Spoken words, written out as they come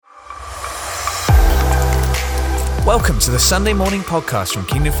Welcome to the Sunday morning podcast from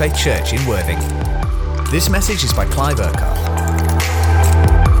Kingdom Faith Church in Worthing. This message is by Clive Urquhart.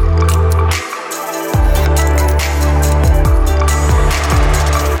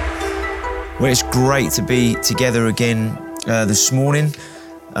 Well, it's great to be together again this morning.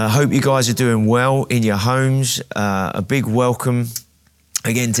 I hope you guys are doing well in your homes. A big welcome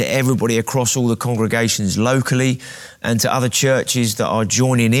again to everybody across all the congregations locally and to other churches that are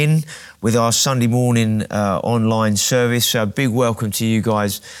joining in with our Sunday morning online service. So a big welcome to you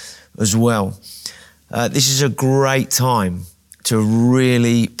guys as well. This is a great time to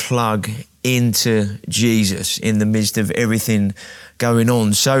really plug into Jesus in the midst of everything going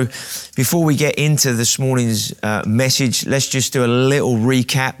on. So before we get into this morning's message, let's just do a little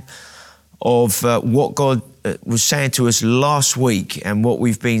recap of what God was saying to us last week and what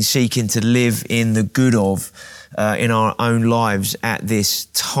we've been seeking to live in the good of in our own lives at this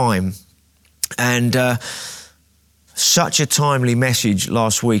time. And such a timely message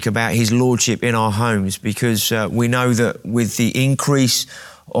last week about His Lordship in our homes, because we know that with the increase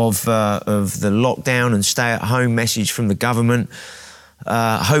of the lockdown and stay-at-home message from the government,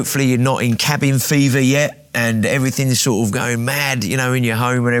 hopefully you're not in cabin fever yet and everything's sort of going mad, you know, in your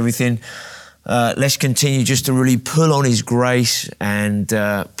home and everything. Let's continue just to really pull on His grace and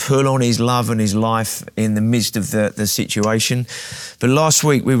pull on His love and His life in the midst of the situation. But last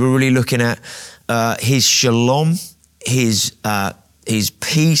week we were really looking at His shalom, His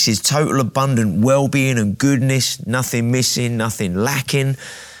peace, His total abundant well-being and goodness, nothing missing, nothing lacking,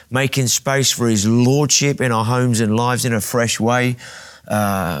 making space for His Lordship in our homes and lives in a fresh way,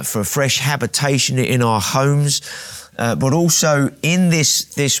 for a fresh habitation in our homes. But also in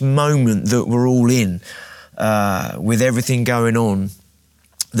this moment that we're all in, with everything going on,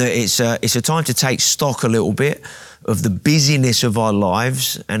 that it's a time to take stock a little bit of the busyness of our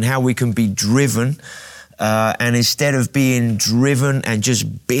lives and how we can be driven, and instead of being driven and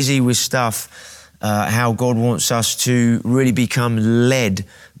just busy with stuff, how God wants us to really become led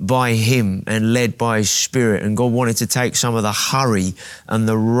by Him and led by His Spirit. And God wanted to take some of the hurry and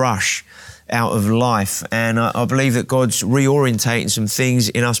the rush out of life. And I believe that God's reorientating some things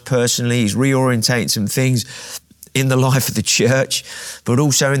in us personally. He's reorientating some things in the life of the church, but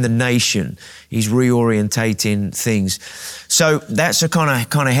also in the nation. He's reorientating things. So that's a kind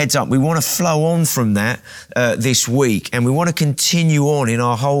of heads up. We want to flow on from that this week, and we want to continue on in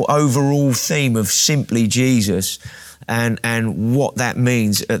our whole overall theme of simply Jesus and what that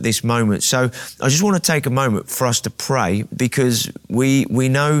means at this moment. So I just want to take a moment for us to pray, because we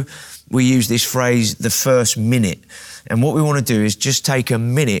know we use this phrase, the first minute. And what we want to do is just take a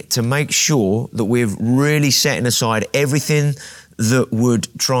minute to make sure that we're really setting aside everything that would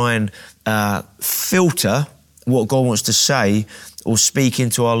try and filter what God wants to say or speak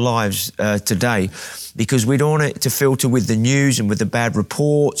into our lives today. Because we don't want it to filter with the news and with the bad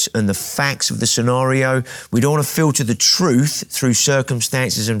reports and the facts of the scenario. We don't want to filter the truth through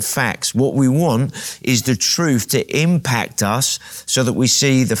circumstances and facts. What we want is the truth to impact us so that we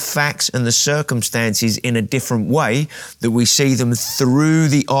see the facts and the circumstances in a different way, that we see them through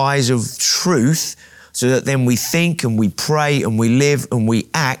the eyes of truth, so that then we think and we pray and we live and we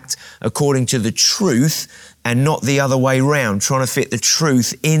act according to the truth and not the other way around, trying to fit the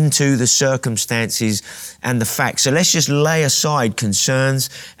truth into the circumstances and the facts. So let's just lay aside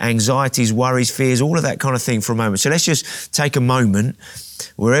concerns, anxieties, worries, fears, all of that kind of thing for a moment. So let's just take a moment,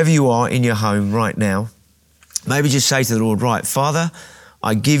 wherever you are in your home right now, maybe just say to the Lord, right, Father,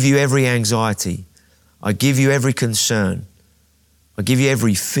 I give you every anxiety. I give you every concern. I give you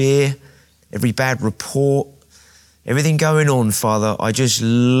every fear, every bad report, everything going on, Father. I just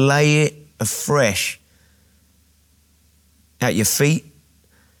lay it afresh at your feet,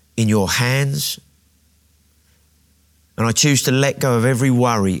 in your hands. And I choose to let go of every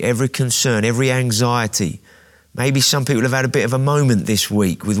worry, every concern, every anxiety. Maybe some people have had a bit of a moment this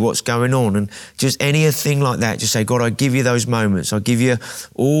week with what's going on, and just anything like that, just say, God, I give you those moments. I give you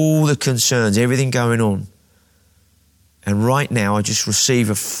all the concerns, everything going on. And right now, I just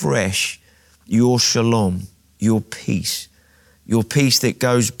receive afresh your shalom, your peace that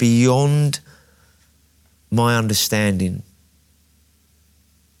goes beyond my understanding,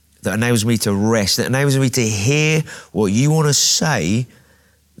 that enables me to rest, that enables me to hear what you want to say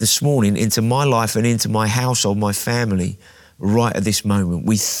this morning into my life and into my household, my family, right at this moment.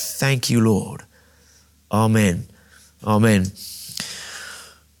 We thank you, Lord. Amen. Amen.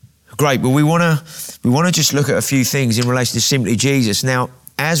 Great. Well, we want to just look at a few things in relation to simply Jesus. Now,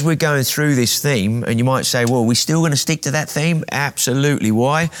 as we're going through this theme, and you might say, well, are we still going to stick to that theme? Absolutely.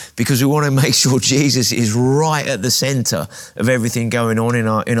 Why? Because we want to make sure Jesus is right at the center of everything going on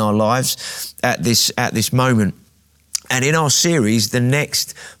in our lives at this moment. And in our series, the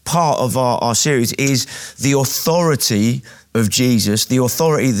next part of our series is the authority of Jesus, the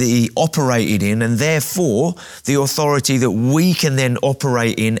authority that he operated in, and therefore the authority that we can then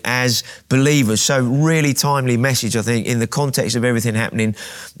operate in as believers. So really timely message, I think, in the context of everything happening,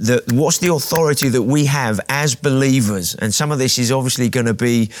 that what's the authority that we have as believers? And some of this is obviously going to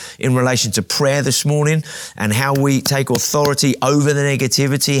be in relation to prayer this morning and how we take authority over the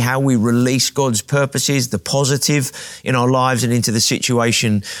negativity, how we release God's purposes, the positive in our lives and into the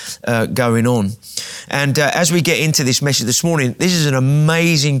situation going on. And as we get into this message this morning, this is an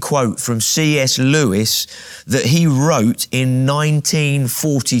amazing quote from C.S. Lewis that he wrote in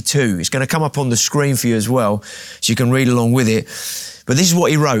 1942. It's going to come up on the screen for you as well, so you can read along with it. But this is what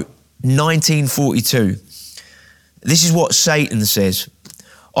he wrote, 1942. This is what Satan says: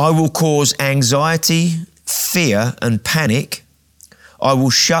 "I will cause anxiety, fear, and panic. I will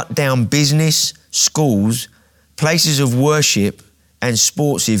shut down business, schools, places of worship, and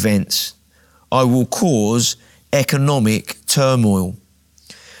sports events. I will cause economic turmoil."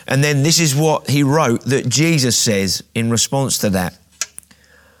 And then this is what he wrote that Jesus says in response to that: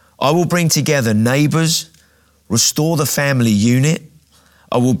 "I will bring together neighbours, restore the family unit.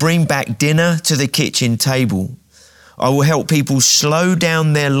 I will bring back dinner to the kitchen table. I will help people slow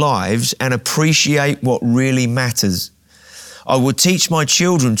down their lives and appreciate what really matters. I will teach my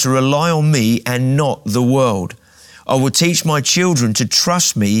children to rely on me and not the world. I will teach my children to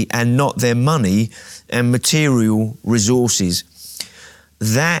trust me and not their money and material resources."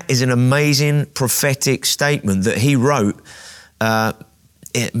 That is an amazing prophetic statement that he wrote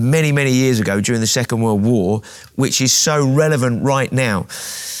many, many years ago during the Second World War, which is so relevant right now.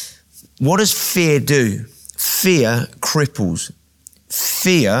 What does fear do? Fear cripples.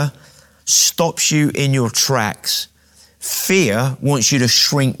 Fear stops you in your tracks. Fear wants you to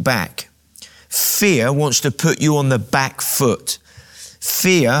shrink back. Fear wants to put you on the back foot.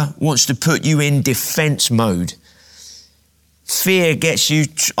 Fear wants to put you in defense mode. Fear gets you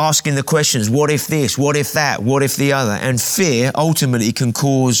asking the questions, what if this, what if that, what if the other? And fear ultimately can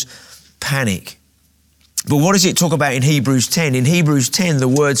cause panic. But what does it talk about in Hebrews 10? In Hebrews 10, the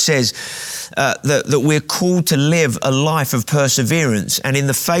word says that we're called to live a life of perseverance. And in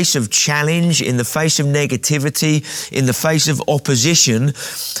the face of challenge, in the face of negativity, in the face of opposition,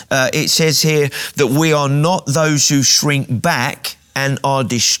 it says here that we are not those who shrink back and are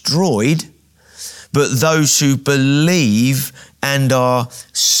destroyed, but those who believe and are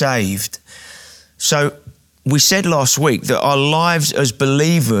saved. So we said last week that our lives as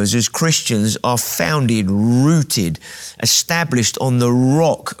believers, as Christians, are founded, rooted, established on the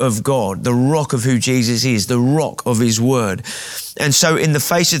rock of God, the rock of who Jesus is, the rock of his word. And so in the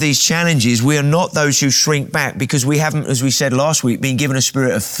face of these challenges, we are not those who shrink back, because we haven't, as we said last week, been given a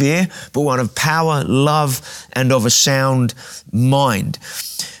spirit of fear, but one of power, love, and of a sound mind.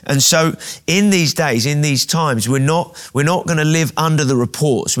 And so in these days, in these times, we're not going to live under the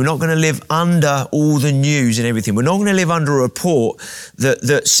reports. We're not going to live under all the news and everything. We're not going to live under a report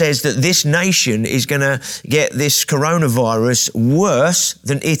that says that this nation is going to get this coronavirus worse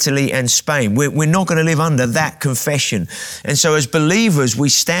than Italy and Spain. We're not going to live under that confession. And so as believers, we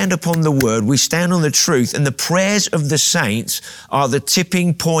stand upon the word, we stand on the truth, and the prayers of the saints are the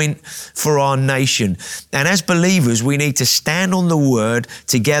tipping point for our nation. And as believers, we need to stand on the word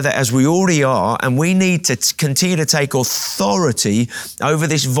together as we already are, and we need to continue to take authority over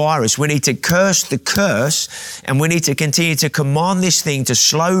this virus. We need to curse the curse, and we need to continue to command this thing to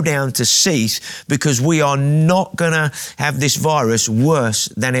slow down, to cease, because we are not going to have this virus worse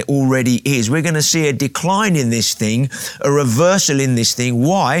than it already is. We're going to see a decline in this thing, a reversal in this thing.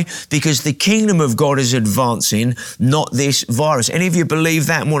 Why? Because the kingdom of God is advancing, not this virus. Any of you believe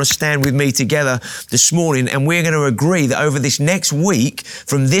that and want to stand with me together this morning? And we're going to agree that over this next week,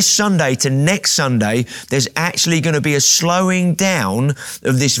 from this Sunday to next Sunday, there's actually going to be a slowing down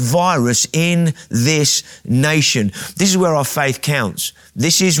of this virus in this nation. This is where our faith counts.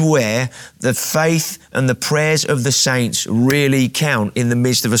 This is where the faith and the prayers of the saints really count in the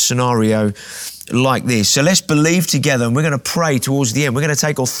midst of a scenario like this. So let's believe together, and we're going to pray towards the end. We're going to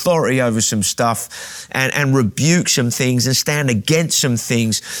take authority over some stuff and rebuke some things and stand against some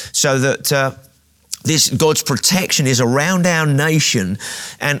things, so that this God's protection is around our nation.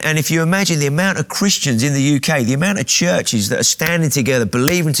 And if you imagine the amount of Christians in the UK, the amount of churches that are standing together,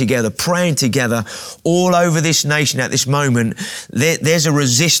 believing together, praying together all over this nation at this moment, there's a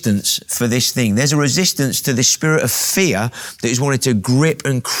resistance for this thing. There's a resistance to the spirit of fear that is wanting to grip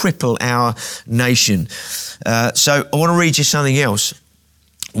and cripple our nation. So I want to read you something else.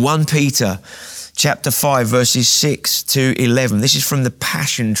 1 Peter chapter 5, verses 6 to 11. This is from the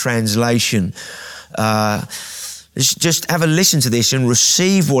Passion Translation. Let's just have a listen to this and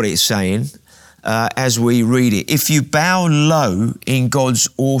receive what it's saying as we read it. If you bow low in God's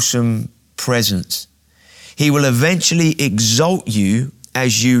awesome presence, He will eventually exalt you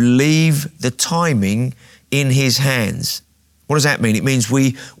as you leave the timing in His hands. What does that mean? It means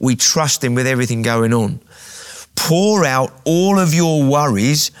we trust Him with everything going on. Pour out all of your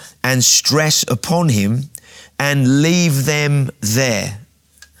worries and stress upon Him and leave them there.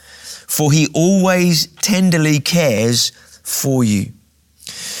 For He always tenderly cares for you.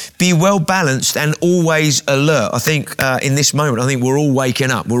 Be well balanced and always alert. I think in this moment, I think we're all waking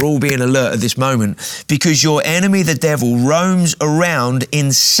up. We're all being alert at this moment because your enemy, the devil, roams around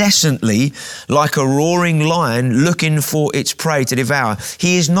incessantly like a roaring lion looking for its prey to devour.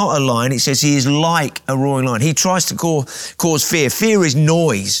 He is not a lion. It says he is like a roaring lion. He tries to cause fear. Fear is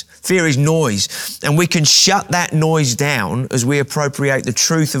noise. Fear is noise. And we can shut that noise down as we appropriate the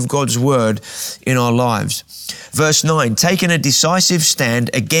truth of God's word in our lives. Verse 9, taking a decisive stand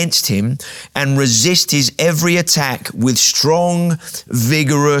against him and resist his every attack with strong,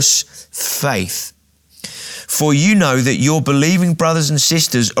 vigorous faith. For you know that your believing brothers and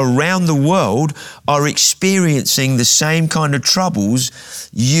sisters around the world are experiencing the same kind of troubles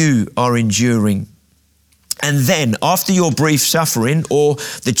you are enduring. And then, after your brief suffering or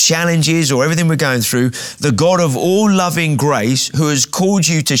the challenges or everything we're going through, the God of all loving grace, who has called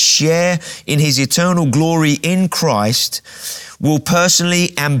you to share in His eternal glory in Christ, will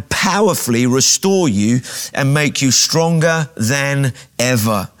personally and powerfully restore you and make you stronger than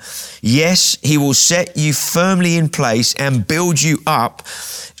ever. Yes, He will set you firmly in place and build you up,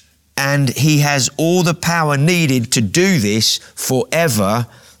 and He has all the power needed to do this forever.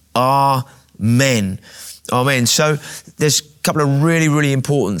 Amen. Amen. So there's a couple of really, really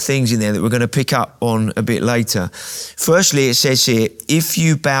important things in there that we're going to pick up on a bit later. Firstly, it says here, if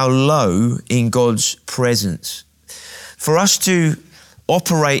you bow low in God's presence. For us to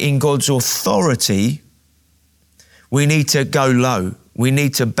operate in God's authority, we need to go low. We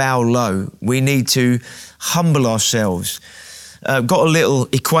need to bow low. We need to humble ourselves. Got a little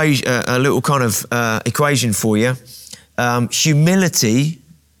equation, equation for you. Humility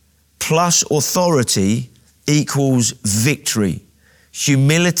plus authority equals victory.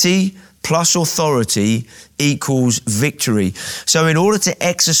 Humility plus authority equals victory. So in order to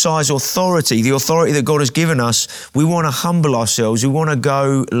exercise authority, the authority that God has given us, we want to humble ourselves. We want to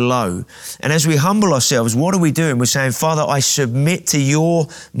go low. And as we humble ourselves, what are we doing? We're saying, Father, I submit to your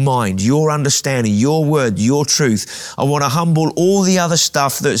mind, your understanding, your word, your truth. I want to humble all the other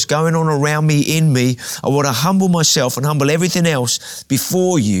stuff that's going on around me, in me. I want to humble myself and humble everything else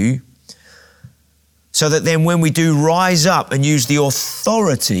before you, so that then when we do rise up and use the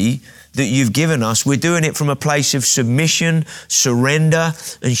authority that you've given us, we're doing it from a place of submission, surrender,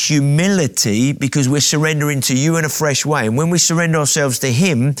 and humility, because we're surrendering to you in a fresh way. And when we surrender ourselves to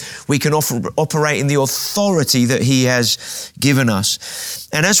Him, we can operate in the authority that He has given us.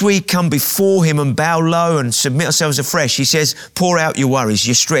 And as we come before Him and bow low and submit ourselves afresh, He says, pour out your worries,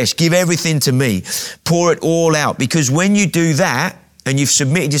 your stress, give everything to me, pour it all out. Because when you do that, and you've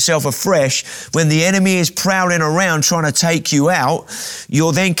submitted yourself afresh, when the enemy is prowling around trying to take you out,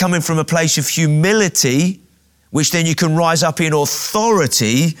 you're then coming from a place of humility, which then you can rise up in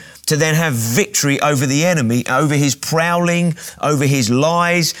authority to then have victory over the enemy, over his prowling, over his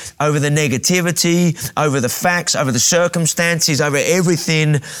lies, over the negativity, over the facts, over the circumstances, over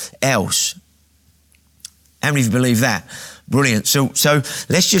everything else. How many of you believe that? Brilliant. So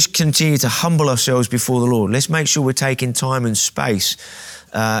let's just continue to humble ourselves before the Lord. Let's make sure we're taking time and space.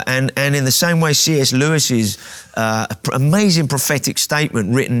 And in the same way, C.S. Lewis's amazing prophetic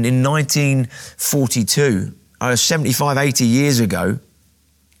statement written in 1942, 75, 80 years ago,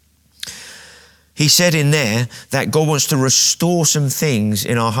 he said in there that God wants to restore some things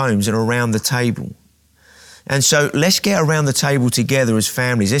in our homes and around the table. And so let's get around the table together as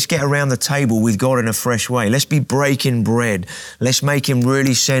families. Let's get around the table with God in a fresh way. Let's be breaking bread. Let's make Him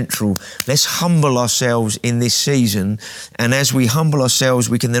really central. Let's humble ourselves in this season. And as we humble ourselves,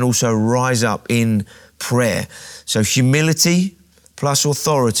 we can then also rise up in prayer. So humility plus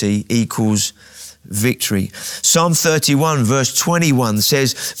authority equals victory. Psalm 31 verse 21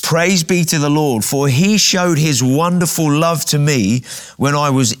 says, praise be to the Lord, for He showed His wonderful love to me when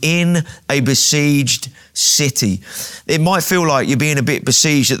I was in a besieged city. It might feel like you're being a bit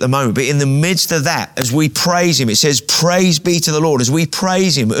besieged at the moment, but in the midst of that, as we praise Him, it says, praise be to the Lord. As we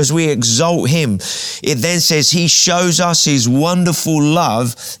praise Him, as we exalt Him, it then says He shows us His wonderful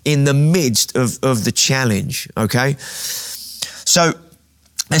love in the midst of the challenge, okay? So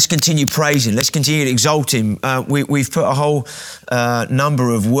let's continue praising. Let's continue to exalt Him. We've put a whole number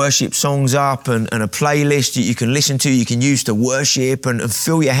of worship songs up and a playlist that you can listen to, you can use to worship and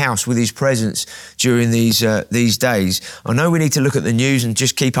fill your house with his presence during these days. I know we need to look at the news and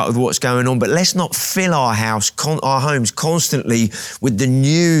just keep up with what's going on, but let's not fill our homes constantly with the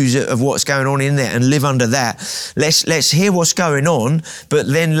news of what's going on in there and live under that. Let's hear what's going on, but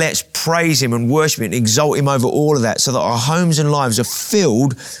then let's praise him and worship him and exalt him over all of that, so that our homes and lives are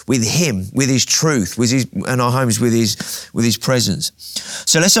filled with him, with his truth, and our homes with his presence.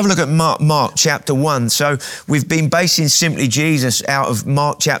 So let's have a look at Mark chapter 1. So we've been basing Simply Jesus out of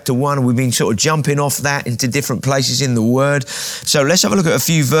Mark chapter 1, and we've been sort of jumping off that into different places in the Word. So let's have a look at a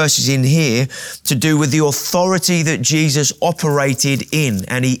few verses in here to do with the authority that Jesus operated in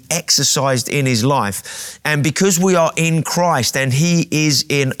and he exercised in his life. And because we are in Christ and he is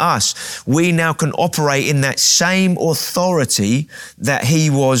in us, we now can operate in that same authority that he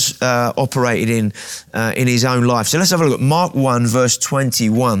was operated in his own life. So let's have a look at Mark 1 verse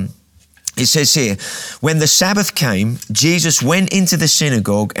 21. It says here, when the Sabbath came, Jesus went into the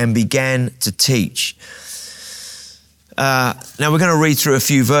synagogue and began to teach. Now we're going to read through a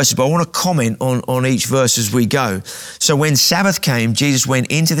few verses, but I want to comment on each verse as we go. So when Sabbath came, Jesus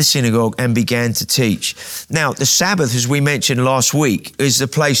went into the synagogue and began to teach. Now the Sabbath, as we mentioned last week, is the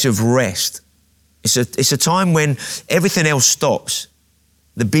place of rest. It's a time when everything else stops.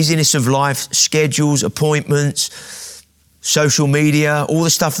 The busyness of life, schedules, appointments, social media, all the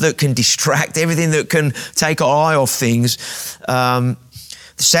stuff that can distract, everything that can take our eye off things. The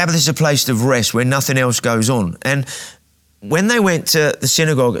Sabbath is a place of rest where nothing else goes on. And when they went to the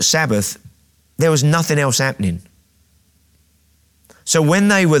synagogue at Sabbath, there was nothing else happening. So when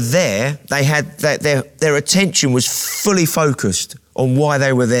they were there, they had their attention was fully focused on why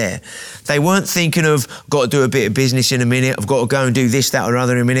they were there. They weren't thinking of, got to do a bit of business in a minute, I've got to go and do this, that or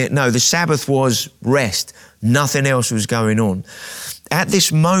other in a minute. No, the Sabbath was rest. Nothing else was going on. At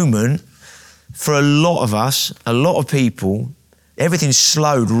this moment, for a lot of us, a lot of people, everything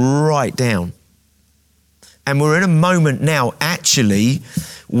slowed right down. And we're in a moment now, actually,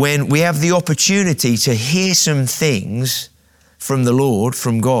 when we have the opportunity to hear some things from the Lord,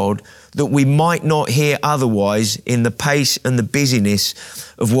 from God, that we might not hear otherwise in the pace and the busyness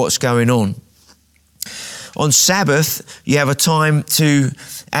of what's going on. On Sabbath, you have a time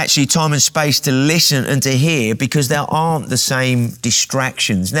and space to listen and to hear, because there aren't the same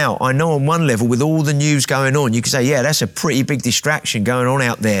distractions. Now, I know on one level, with all the news going on, you can say, yeah, that's a pretty big distraction going on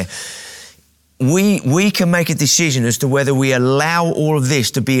out there. We can make a decision as to whether we allow all of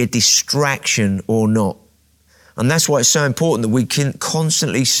this to be a distraction or not. And that's why it's so important that we can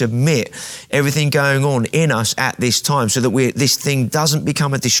constantly submit everything going on in us at this time, so that this thing doesn't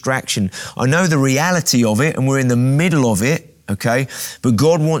become a distraction. I know the reality of it and we're in the middle of it, okay? But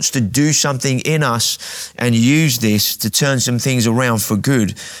God wants to do something in us and use this to turn some things around for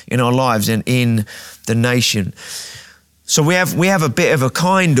good in our lives and in the nation. So we have a bit of a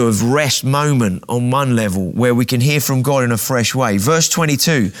kind of rest moment on one level where we can hear from God in a fresh way. Verse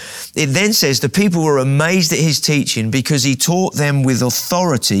 22, it then says, the people were amazed at his teaching because he taught them with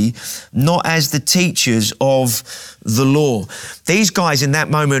authority, not as the teachers of the law. These guys in that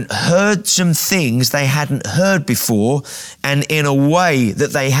moment heard some things they hadn't heard before, and in a way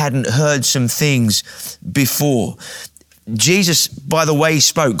that they hadn't heard some things before. Jesus, by the way he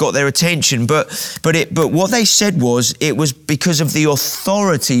spoke, got their attention, but what they said was, it was because of the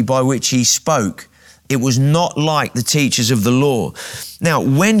authority by which he spoke. It was not like the teachers of the law. Now,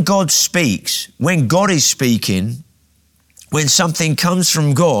 when God speaks, when God is speaking, when something comes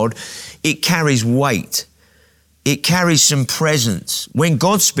from God, it carries weight. It carries some presence. When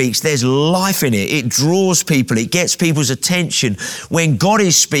God speaks, there's life in it. It draws people. It gets people's attention. When God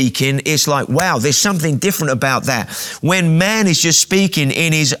is speaking, it's like, wow, there's something different about that. When man is just speaking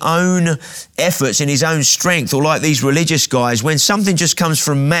in his own efforts, in his own strength, or like these religious guys, when something just comes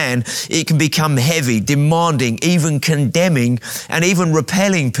from man, it can become heavy, demanding, even condemning, and even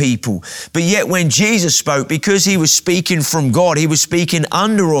repelling people. But yet when Jesus spoke, because he was speaking from God, he was speaking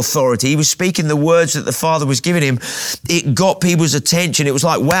under authority, he was speaking the words that the Father was giving him, it got people's attention. It was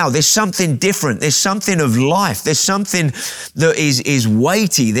like, wow, there's something different. There's something of life. There's something that is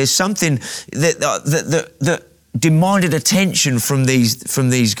weighty. There's something that demanded attention from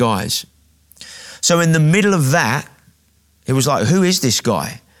these guys. So in the middle of that, it was like, who is this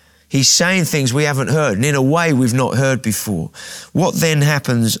guy? He's saying things we haven't heard, and in a way we've not heard before. What then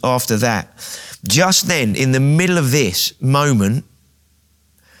happens after that? Just then, in the middle of this moment,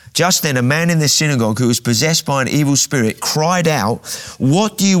 just then, a man in the synagogue who was possessed by an evil spirit cried out,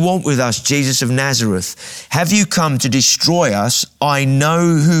 "What do you want with us, Jesus of Nazareth? Have you come to destroy us? I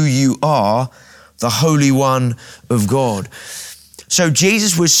know who you are, the Holy One of God." So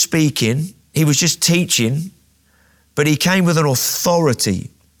Jesus was speaking, he was just teaching, but he came with an authority.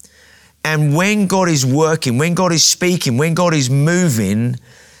 And when God is working, when God is speaking, when God is moving,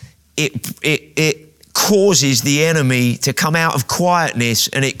 it causes the enemy to come out of quietness,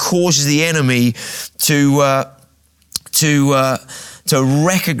 and it causes the enemy to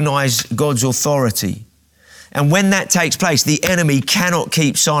recognize God's authority. And when that takes place, the enemy cannot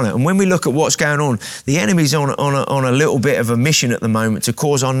keep silent. And when we look at what's going on, the enemy's on a little bit of a mission at the moment to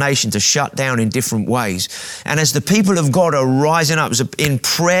cause our nation to shut down in different ways. And as the people of God are rising up in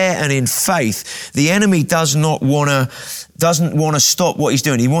prayer and in faith, the enemy doesn't want to stop what he's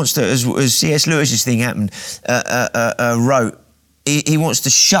doing. He wants to, as C.S. Lewis's thing wrote, he wants to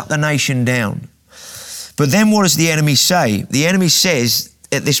shut the nation down. But then what does the enemy say? The enemy says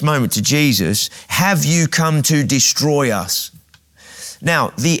at this moment to Jesus, have you come to destroy us?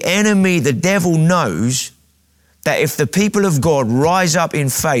 Now, the enemy, the devil, knows that if the people of God rise up in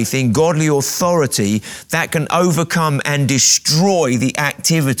faith, in godly authority, that can overcome and destroy the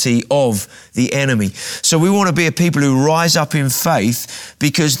activity of the enemy. So we want to be a people who rise up in faith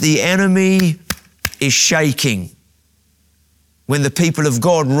because the enemy is shaking. When the people of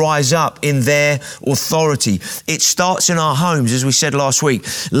God rise up in their authority. It starts in our homes, as we said last week.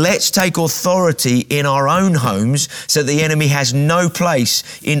 Let's take authority in our own homes so the enemy has no place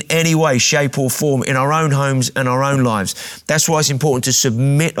in any way, shape or form in our own homes and our own lives. That's why it's important to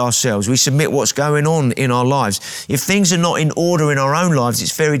submit ourselves. We submit what's going on in our lives. If things are not in order in our own lives,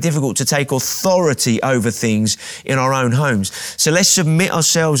 it's very difficult to take authority over things in our own homes. So let's submit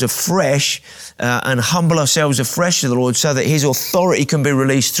ourselves afresh and humble ourselves afresh to the Lord so that His authority can be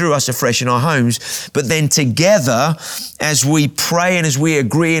released through us afresh in our homes. But then together, as we pray and as we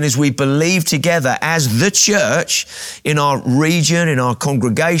agree and as we believe together as the church in our region, in our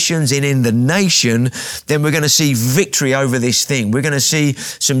congregations, and in the nation, then we're going to see victory over this thing. We're going to see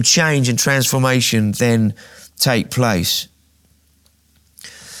some change and transformation then take place.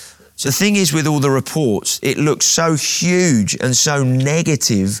 So the thing is, with all the reports, it looks so huge and so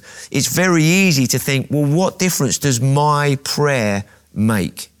negative, it's very easy to think, well, what difference does my prayer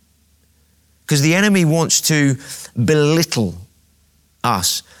make? Because the enemy wants to belittle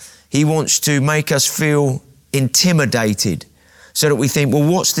us. He wants to make us feel intimidated so that we think,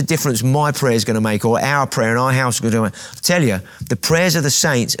 well, what's the difference my prayer is going to make, or our prayer in our house is going to make? I tell you, the prayers of the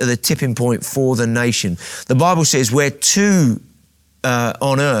saints are the tipping point for the nation. The Bible says where two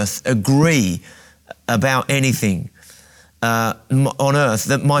on earth agree about anything on earth,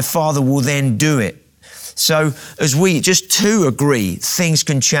 that my Father will then do it. So as we just two agree, things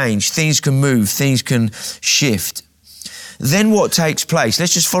can change, things can move, things can shift. Then what takes place?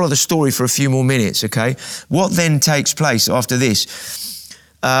 Let's just follow the story for a few more minutes, okay? What then takes place after this?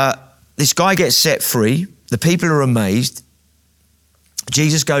 This guy gets set free. The people are amazed.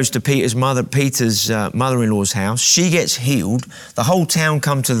 Jesus goes to Peter's mother-in-law's house. She gets healed. The whole town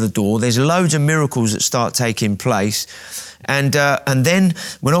come to the door. There's loads of miracles that start taking place. And then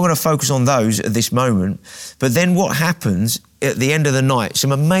we're not going to focus on those at this moment. But then what happens at the end of the night?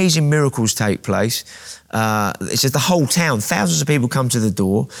 Some amazing miracles take place. It's just the whole town. Thousands of people come to the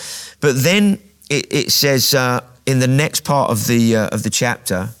door. But then it says in the next part of the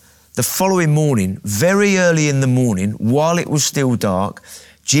chapter, the following morning, very early in the morning, while it was still dark,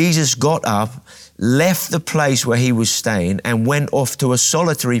 Jesus got up, left the place where he was staying, and went off to a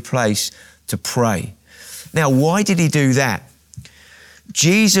solitary place to pray. Now, why did he do that?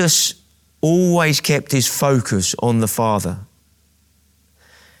 Jesus always kept his focus on the Father.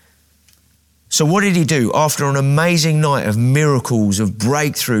 So what did he do? After an amazing night of miracles, of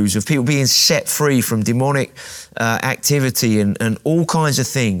breakthroughs, of people being set free from demonic activity and all kinds of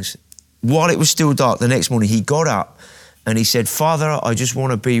things, while it was still dark the next morning, he got up and he said, Father, I just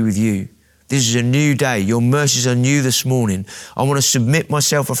want to be with you. This is a new day. Your mercies are new this morning. I want to submit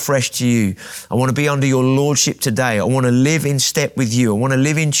myself afresh to you. I want to be under your lordship today. I want to live in step with you. I want to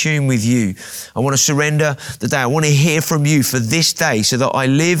live in tune with you. I want to surrender the day. I want to hear from you for this day so that I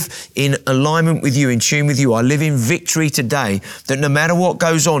live in alignment with you, in tune with you. I live in victory today, that no matter what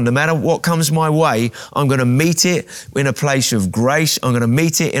goes on, no matter what comes my way, I'm going to meet it in a place of grace. I'm going to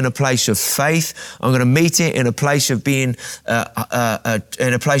meet it in a place of faith. I'm going to meet it in a place of being,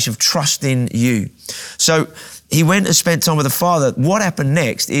 in a place of trusting you. So he went and spent time with the Father. What happened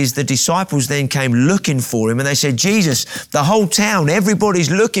next is the disciples then came looking for him, and they said, Jesus, the whole town, everybody's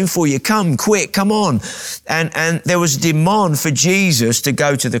looking for you. Come quick, come on. And there was demand for Jesus to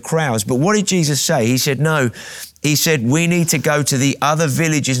go to the crowds. But what did Jesus say? He said, no. He said, we need to go to the other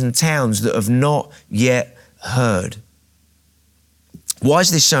villages and towns that have not yet heard. Why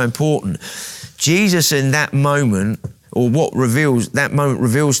is this so important? Jesus in that moment or that moment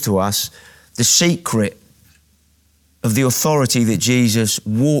reveals to us the secret of the authority that Jesus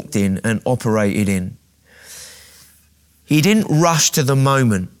walked in and operated in. He didn't rush to the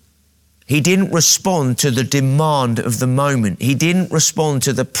moment. He didn't respond to the demand of the moment. He didn't respond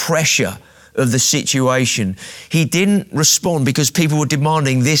to the pressure of the situation. He didn't respond because people were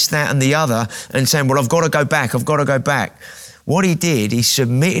demanding this, that, and the other and saying, well, I've got to go back. What he did, he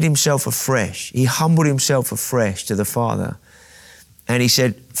submitted himself afresh. He humbled himself afresh to the Father. And he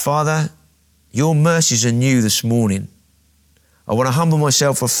said, Father, your mercies are new this morning. I want to humble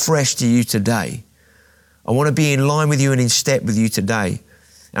myself afresh to you today. I want to be in line with you and in step with you today.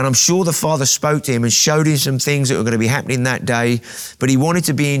 And I'm sure the Father spoke to him and showed him some things that were going to be happening that day, but he wanted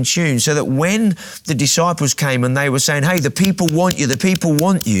to be in tune so that when the disciples came and they were saying, hey, the people want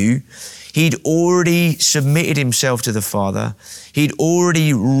you, he'd already submitted himself to the Father. He'd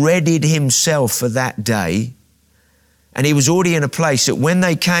already readied himself for that day. And he was already in a place that when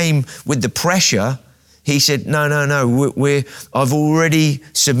they came with the pressure, he said, no, I've already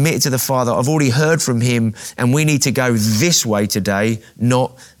submitted to the Father. I've already heard from him, and we need to go this way today,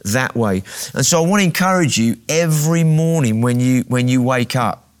 not that way. And so I want to encourage you every morning when you wake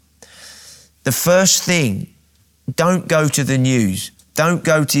up. The first thing, don't go to the news. Don't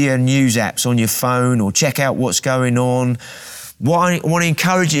go to your news apps on your phone or check out what's going on. What I want to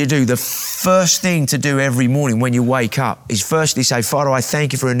encourage you to do, the first thing to do every morning when you wake up is firstly say, Father, I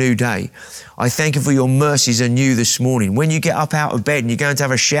thank you for a new day. I thank you for your mercies are new this morning. When you get up out of bed and you're going to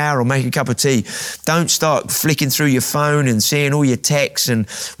have a shower or make a cup of tea, don't start flicking through your phone and seeing all your texts and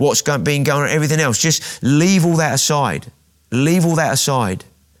what's been going on, everything else. Just leave all that aside. Leave all that aside.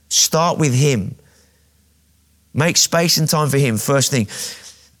 Start with him. Make space and time for him, first thing.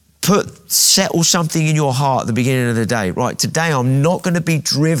 Settle something in your heart at the beginning of the day. Right, today I'm not going to be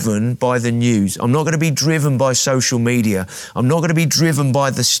driven by the news. I'm not going to be driven by social media. I'm not going to be driven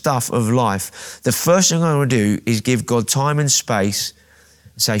by the stuff of life. The first thing I'm going to do is give God time and space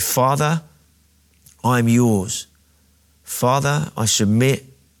and say, Father, I'm yours. Father, I submit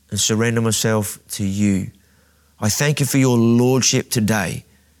and surrender myself to you. I thank you for your lordship today.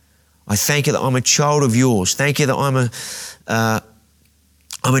 I thank you that I'm a child of yours. Thank you that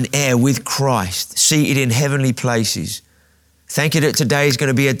I'm an heir with Christ, seated in heavenly places. Thank you that today is going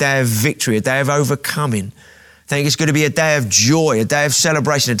to be a day of victory, a day of overcoming. Thank you it's going to be a day of joy, a day of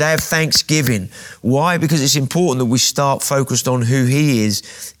celebration, a day of thanksgiving. Why? Because it's important that we start focused on who he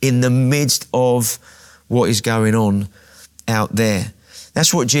is in the midst of what is going on out there.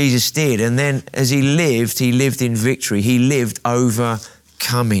 That's what Jesus did. And then as he lived in victory. He lived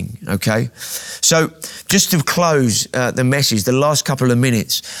overcoming, okay? So just to close the message, the last couple of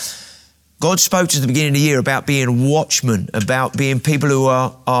minutes, God spoke to us at the beginning of the year about being watchmen, about being people who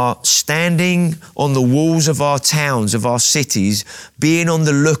are standing on the walls of our towns, of our cities, being on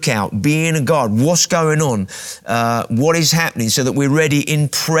the lookout, being a guard. What's going on? What is happening so that we're ready in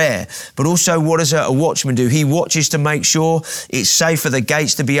prayer? But also, what does a watchman do? He watches to make sure it's safe for the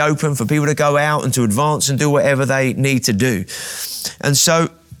gates to be open, for people to go out and to advance and do whatever they need to do. And so,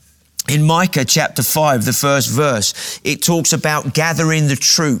 in Micah chapter 5, the first verse, it talks about gathering the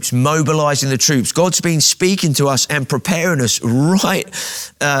troops, mobilizing the troops. God's been speaking to us and preparing us right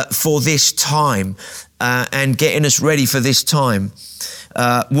for this time and getting us ready for this time.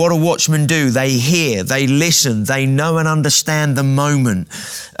 What do watchmen do? They hear, they listen, they know and understand the moment.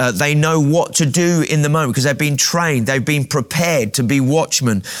 They know what to do in the moment because they've been trained, they've been prepared to be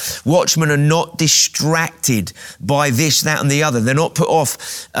watchmen. Watchmen are not distracted by this, that, and the other. They're not put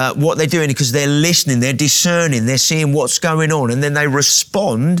off what they're doing because they're listening, they're discerning, they're seeing what's going on, and then they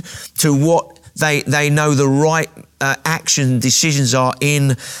respond to what they know the right action decisions are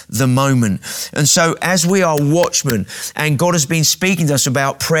in the moment. And so as we are watchmen and God has been speaking to us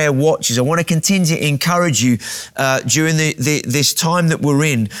about prayer watches, I want to continue to encourage you during this time that we're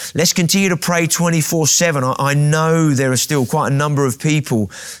in. Let's continue to pray 24/7. I know there are still quite a number of people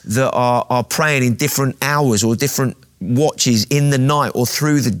that are praying in different hours or different watches in the night or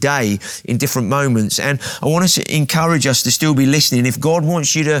through the day in different moments. And I want to encourage us to still be listening. If God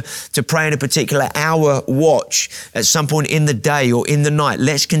wants you to pray in a particular hour watch at some point in the day or in the night,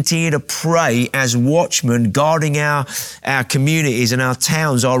 let's continue to pray as watchmen guarding our communities and our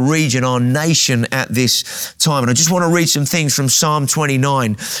towns, our region, our nation at this time. And I just want to read some things from Psalm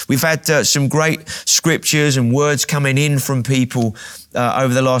 29. We've had some great scriptures and words coming in from people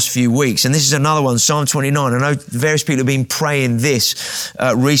over the last few weeks. And this is another one, Psalm 29. I know various people have been praying this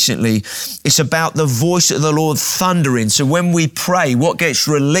recently. It's about the voice of the Lord thundering. So when we pray, what gets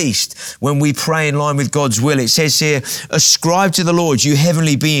released when we pray in line with God's will? It says here, ascribe to the Lord, you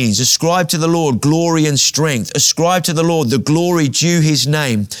heavenly beings. Ascribe to the Lord glory and strength. Ascribe to the Lord the glory due his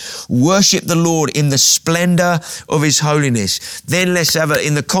name. Worship the Lord in the splendor of his holiness. Then let's have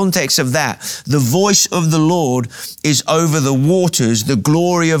in the context of that, the voice of the Lord is over the waters. The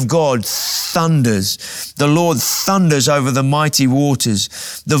glory of God thunders. The Lord thunders over the mighty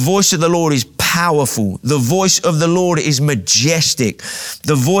waters. The voice of the Lord is powerful. The voice of the Lord is majestic.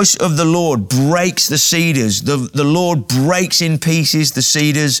 The voice of the Lord breaks the cedars. The Lord breaks in pieces the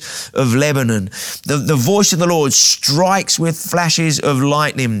cedars of Lebanon. The voice of the Lord strikes with flashes of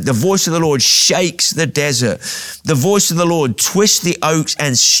lightning. The voice of the Lord shakes the desert. The voice of the Lord twists the oaks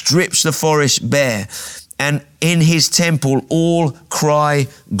and strips the forest bare. And in his temple all cry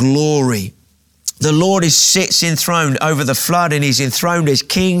glory. The Lord sits enthroned over the flood, and he's enthroned as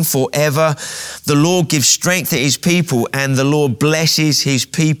king forever. The Lord gives strength to his people, and the Lord blesses his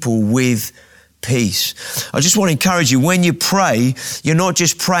people with peace. I just want to encourage you, when you pray, you're not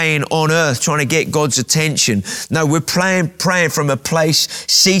just praying on earth trying to get God's attention. No, we're praying from a place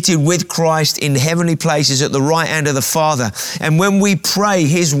seated with Christ in heavenly places at the right hand of the Father. And when we pray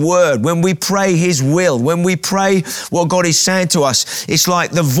his word, when we pray his will, when we pray what God is saying to us, it's like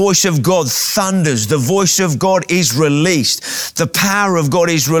the voice of God thunders. The voice of God is released. The power of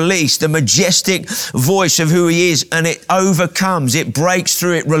God is released. The majestic voice of who he is, and it overcomes, it breaks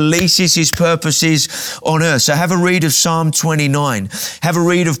through, it releases his purpose on earth. So have a read of Psalm 29. Have a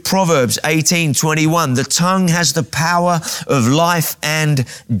read of Proverbs 18:21. The tongue has the power of life and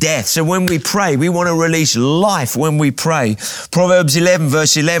death. So when we pray, we want to release life when we pray. Proverbs 11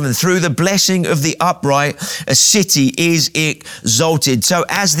 verse 11. Through the blessing of the upright, a city is exalted. So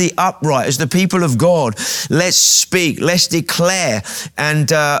as the upright, as the people of God, let's speak, let's declare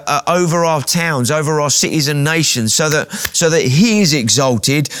and over our towns, over our cities and nations, so that he is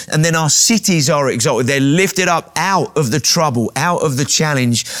exalted, and then our cities are exalted. They're lifted up out of the trouble, out of the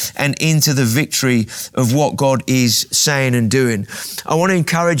challenge, and into the victory of what God is saying and doing. I want to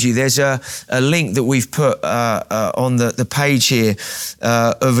encourage you. There's a link that we've put on the page here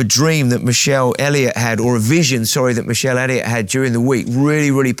of a dream that Michelle Elliott had, or a vision, that Michelle Elliott had during the week.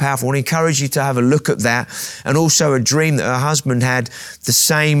 Really, really powerful. I want to encourage you to have a look at that. And also a dream that her husband had the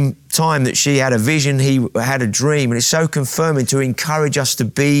same time that she had a vision, he had a dream. And it's so confirming to encourage us to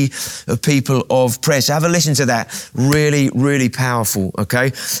be a people of prayer. So have a listen to that. Really, really powerful,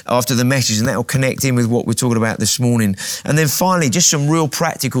 okay, after the message. And that will connect in with what we're talking about this morning. And then finally, just some real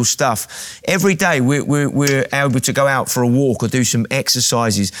practical stuff. Every day we're able to go out for a walk or do some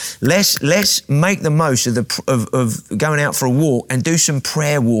exercises. Let's make the most of going out for a walk and do some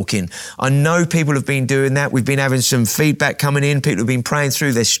prayer walking. I know people have been doing that. We've been having some feedback coming in. People have been praying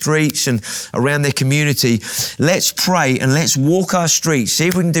through their streets and around their community. Let's pray and let's walk our streets. See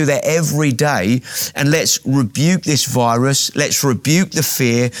if we can do that every day, and let's rebuke this virus. Let's rebuke the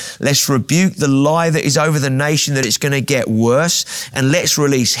fear. Let's rebuke the lie that is over the nation that it's going to get worse. And let's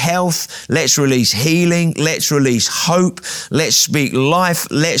release health. Let's release healing. Let's release hope. Let's speak life.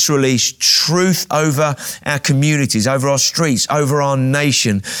 Let's release truth over our communities, over our streets, over our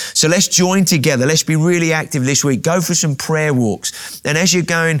nation. So let's join together. Let's be really active this week. Go for some prayer walks. And as you're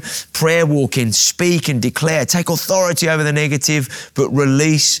going prayer walking, speak and declare. Take authority over the negative, but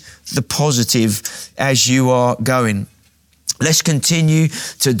release the positive as you are going. Let's continue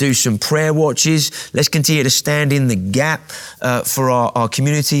to do some prayer watches. Let's continue to stand in the gap for our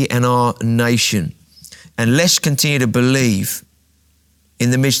community and our nation. And let's continue to believe,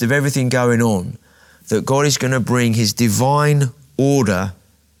 in the midst of everything going on, that God is going to bring his divine order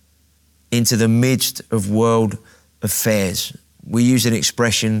into the midst of world affairs. We use an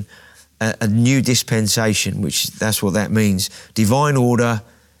expression, a new dispensation, which that's what that means. Divine order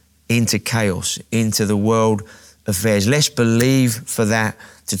into chaos, into the world affairs. Let's believe for that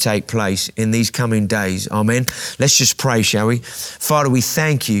to take place in these coming days. Amen. Let's just pray, shall we? Father, we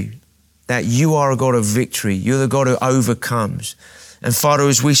thank you that you are a God of victory. You're the God who overcomes. And Father,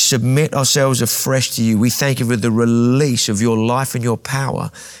 as we submit ourselves afresh to you, we thank you for the release of your life and your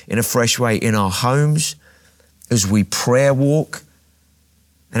power in a fresh way in our homes, as we prayer walk,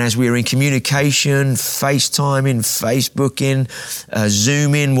 And as we're in communication, FaceTiming, Facebooking,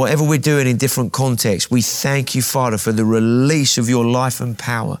 Zooming, whatever we're doing in different contexts, we thank you, Father, for the release of your life and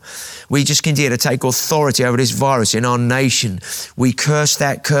power. We just continue to take authority over this virus in our nation. We curse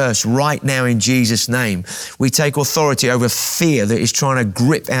that curse right now in Jesus' name. We take authority over fear that is trying to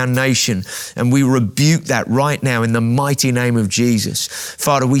grip our nation, and we rebuke that right now in the mighty name of Jesus.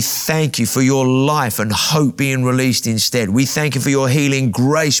 Father, we thank you for your life and hope being released instead. We thank you for your healing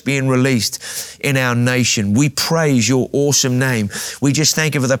grace being released in our nation. We praise your awesome name. We just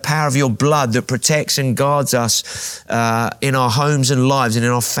thank you for the power of your blood that protects and guards us in our homes and lives and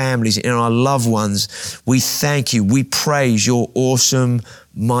in our families, in our loved ones. We thank you. We praise your awesome,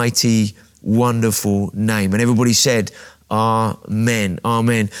 mighty, wonderful name. And everybody said, Amen.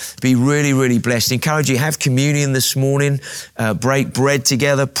 Amen. Be really, really blessed. Encourage you, have communion this morning, break bread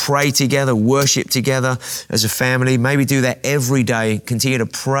together, pray together, worship together as a family. Maybe do that every day. Continue to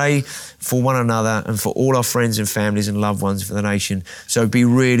pray for one another and for all our friends and families and loved ones for the nation. So be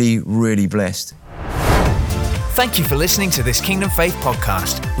really, really blessed. Thank you for listening to this Kingdom Faith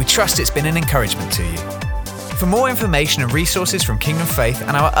podcast. We trust it's been an encouragement to you. For more information and resources from Kingdom Faith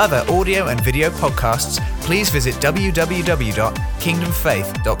and our other audio and video podcasts, please visit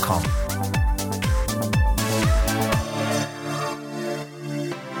www.kingdomfaith.com.